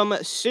went from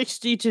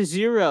 60 to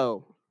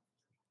 0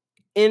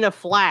 in a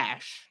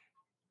flash.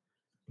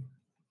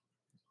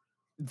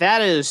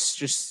 That is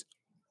just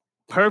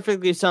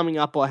perfectly summing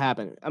up what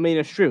happened. I mean,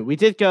 it's true.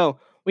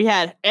 We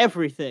had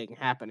everything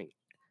happening.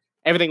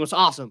 Everything was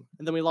awesome.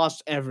 And then we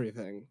lost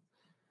everything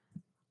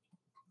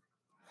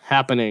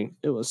happening.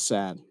 It was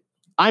sad.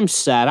 I'm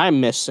sad. I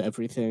miss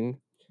everything.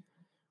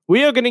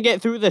 We are going to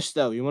get through this,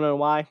 though. You want to know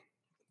why?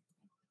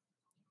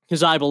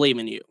 Because I believe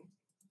in you.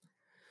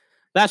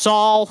 That's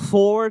all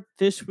for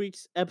this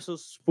week's episode of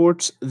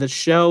Sports the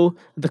Show.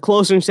 The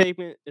closing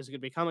statement is going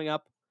to be coming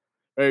up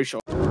very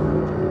short.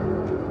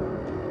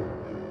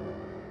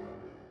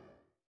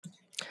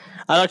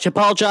 I'd like to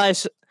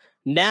apologize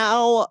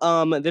Now,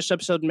 this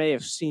episode may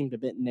have seemed a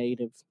bit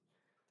negative.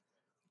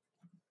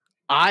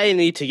 I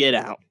need to get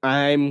out.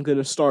 I'm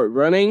gonna start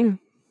running.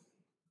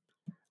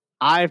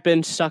 I've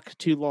been stuck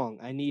too long.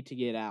 I need to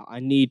get out. So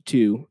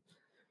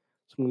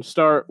I'm gonna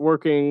start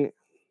working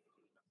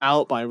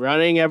out by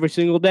running every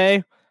single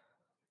day.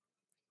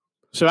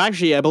 So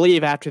actually, I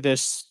believe after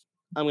this,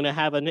 I'm gonna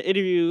have an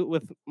interview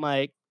with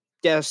my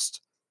guest.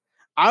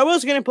 I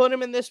was gonna put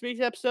him in this week's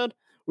episode.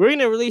 We're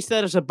gonna release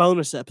that as a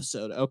bonus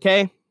episode,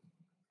 okay?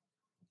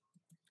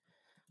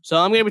 So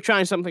I'm gonna be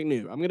trying something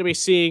new. I'm gonna be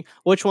seeing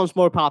which one's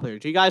more popular.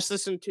 Do you guys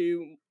listen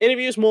to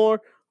interviews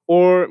more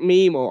or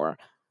me more?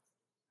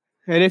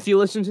 And if you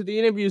listen to the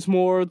interviews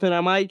more, then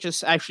I might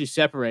just actually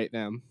separate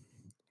them.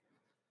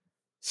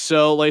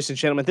 So, ladies and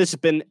gentlemen, this has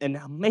been an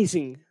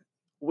amazing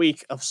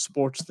week of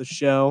Sports the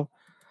Show.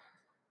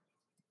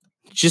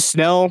 Just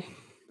know,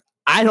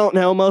 I don't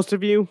know most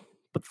of you,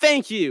 but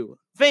thank you.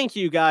 Thank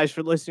you guys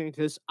for listening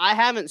to this. I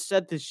haven't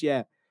said this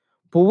yet,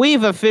 but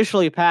we've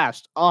officially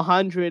passed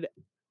 100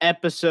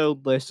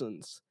 episode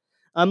listens.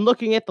 I'm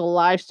looking at the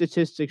live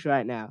statistics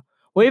right now.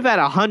 We've had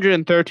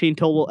 113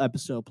 total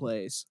episode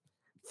plays.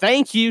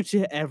 Thank you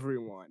to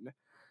everyone.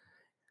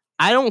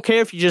 I don't care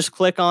if you just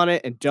click on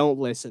it and don't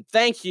listen.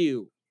 Thank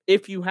you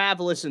if you have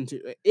listened to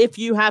it. If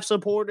you have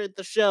supported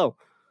the show,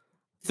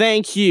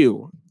 thank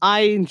you.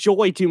 I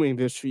enjoy doing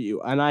this for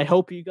you, and I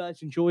hope you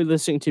guys enjoy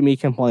listening to me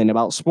complain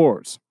about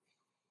sports.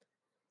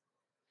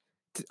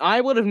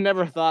 I would have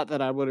never thought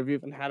that I would have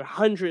even had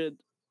 100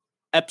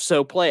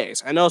 episode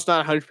plays. I know it's not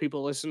 100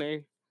 people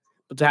listening,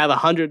 but to have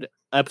 100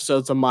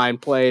 episodes of mine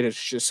played is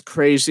just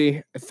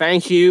crazy.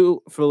 Thank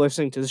you for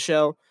listening to the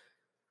show.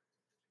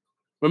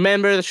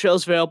 Remember, the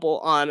show's available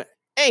on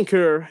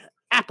Anchor,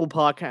 Apple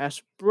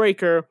Podcasts,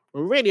 Breaker,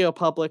 Radio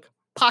Public,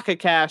 Pocket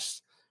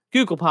Casts,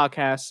 Google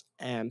Podcasts,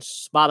 and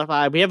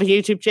Spotify. We have a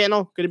YouTube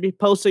channel. Going to be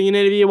posting an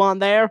interview on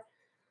there.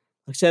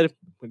 Like I said, I'm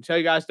going to tell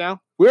you guys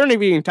now, we're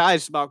interviewing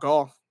Tyus about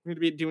golf. We're going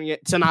to be doing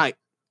it tonight.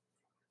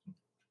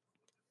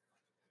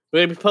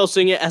 We're going to be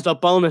posting it as a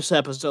bonus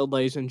episode,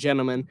 ladies and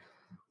gentlemen.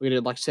 We're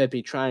going to, like I said,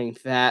 be trying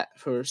that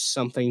for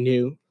something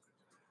new.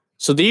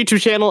 So the YouTube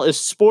channel is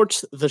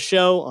Sports the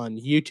Show on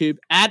YouTube.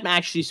 Add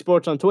MaxG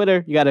Sports on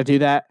Twitter. You got to do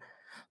that.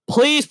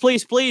 Please,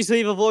 please, please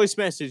leave a voice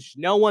message.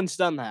 No one's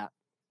done that.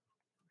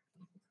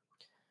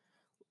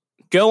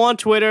 Go on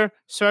Twitter,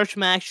 search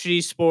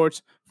MaxG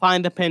Sports,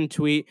 find the pinned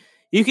tweet.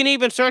 You can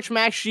even search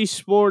MaxG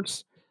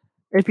Sports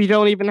if you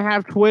don't even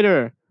have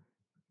Twitter.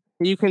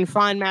 You can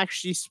find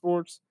MaxG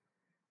Sports.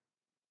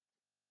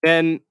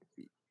 Then,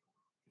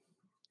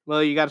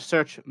 well, you got to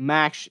search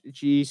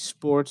MaxG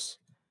Sports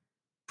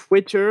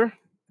Twitter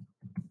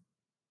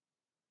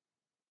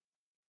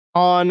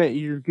on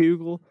your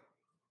Google.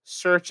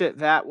 Search it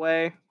that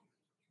way.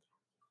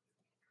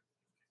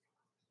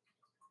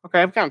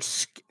 Okay, I've kind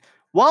of...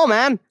 Well,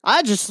 man,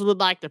 I just would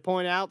like to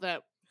point out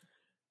that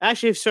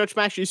actually, if you search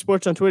MaxG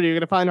Sports on Twitter, you're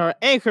going to find our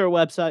Anchor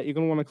website. You're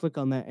going to want to click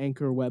on that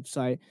Anchor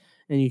website,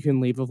 and you can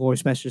leave a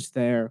voice message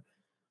there.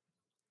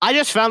 I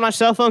just found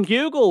myself on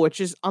Google, which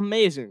is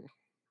amazing.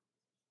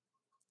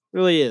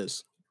 Really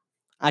is.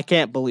 I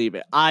can't believe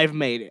it. I've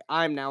made it.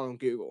 I'm now on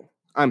Google.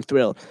 I'm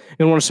thrilled.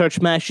 You want to search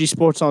MaxG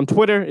Sports on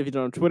Twitter. If you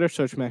don't have Twitter,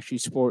 search MaxG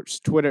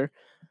Sports Twitter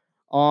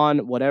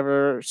on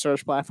whatever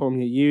search platform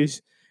you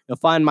use. You'll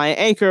find my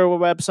Anchor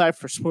website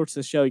for Sports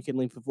the Show. You can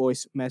leave a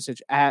voice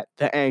message at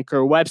the Anchor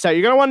website.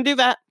 You're going to want to do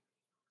that.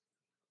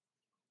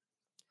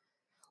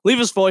 Leave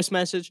us a voice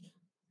message.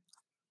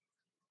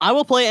 I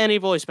will play any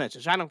voice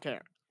message. I don't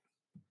care.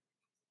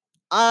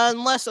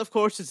 Unless, of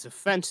course, it's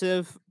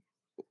offensive,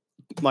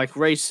 like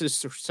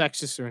racist or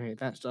sexist or any of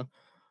that stuff.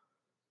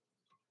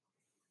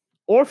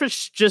 Or if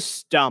it's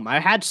just dumb. I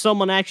had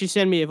someone actually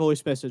send me a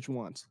voice message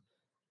once.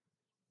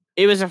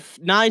 It was a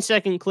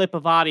 9-second clip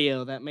of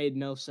audio that made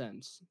no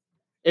sense.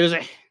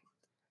 It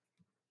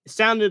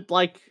sounded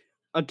like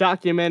a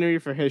documentary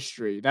for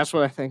history. That's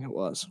what I think it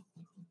was.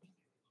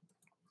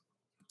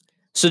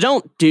 So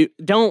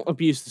don't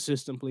abuse the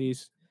system,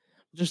 please.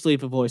 Just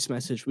leave a voice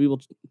message. We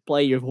will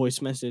play your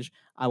voice message.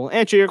 I will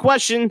answer your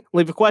question.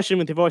 Leave a question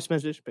with your voice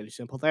message. Pretty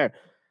simple there.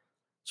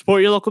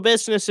 Support your local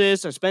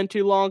businesses. I spent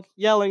too long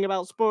yelling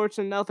about sports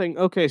and nothing.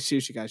 Okay,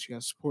 seriously, guys, you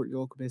gotta support your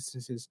local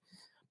businesses.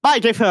 Buy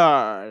gift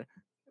card.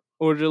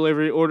 Order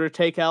delivery, order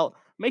takeout.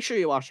 Make sure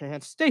you wash your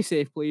hands. Stay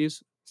safe,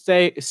 please.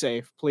 Stay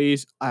safe,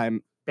 please.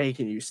 I'm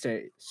begging you,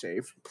 stay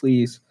safe,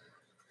 please.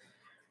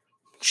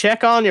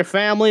 Check on your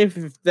family.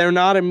 If they're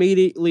not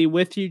immediately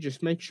with you,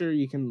 just make sure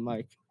you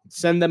can,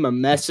 send them a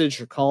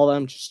message or call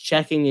them. Just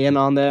checking in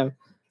on them.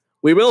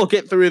 We will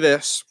get through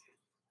this.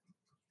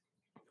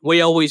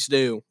 We always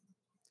do.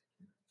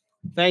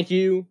 Thank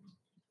you.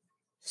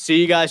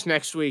 See you guys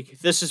next week.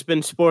 This has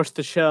been Sports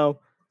the Show.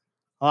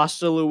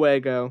 Hasta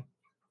luego.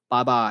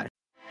 Bye-bye.